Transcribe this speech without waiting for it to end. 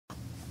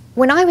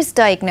When I was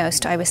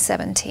diagnosed, I was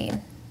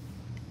 17.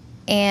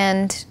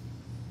 And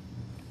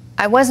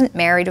I wasn't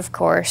married, of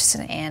course,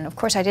 and of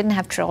course I didn't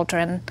have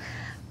children.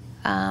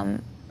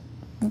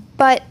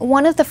 But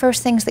one of the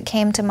first things that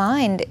came to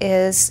mind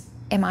is,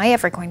 am I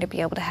ever going to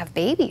be able to have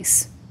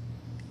babies?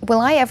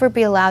 Will I ever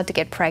be allowed to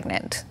get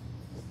pregnant?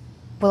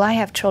 Will I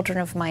have children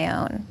of my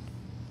own?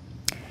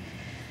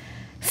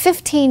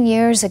 15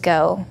 years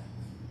ago,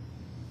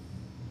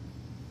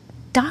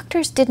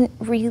 doctors didn't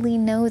really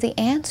know the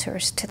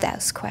answers to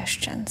those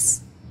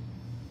questions.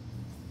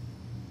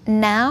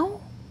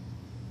 Now,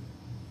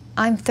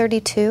 I'm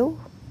 32.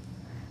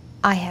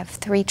 I have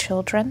 3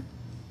 children,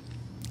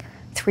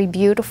 3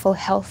 beautiful,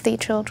 healthy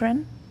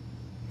children.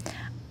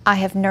 I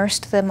have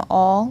nursed them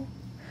all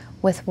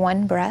with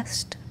one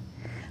breast.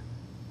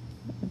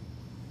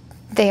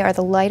 They are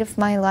the light of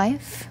my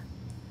life.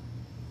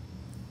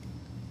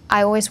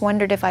 I always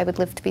wondered if I would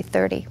live to be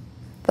 30,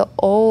 the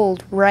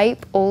old,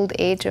 ripe, old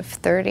age of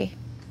 30.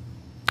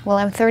 Well,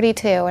 I'm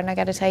 32, and I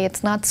gotta tell you,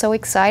 it's not so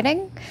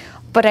exciting,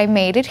 but I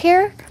made it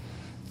here.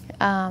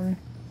 And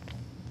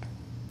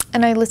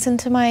I listen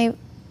to my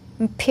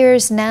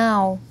peers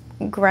now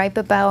gripe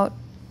about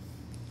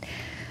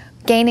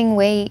gaining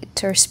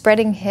weight or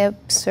spreading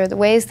hips or the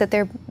ways that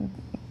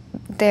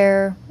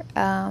their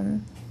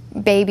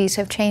babies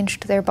have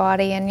changed their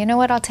body. And you know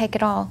what? I'll take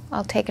it all.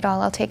 I'll take it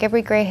all. I'll take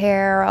every gray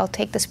hair. I'll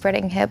take the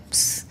spreading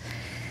hips.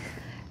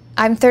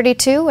 I'm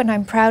 32 and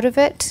I'm proud of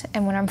it.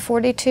 And when I'm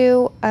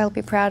 42, I'll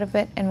be proud of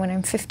it. And when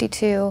I'm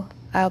 52,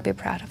 I'll be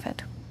proud of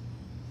it.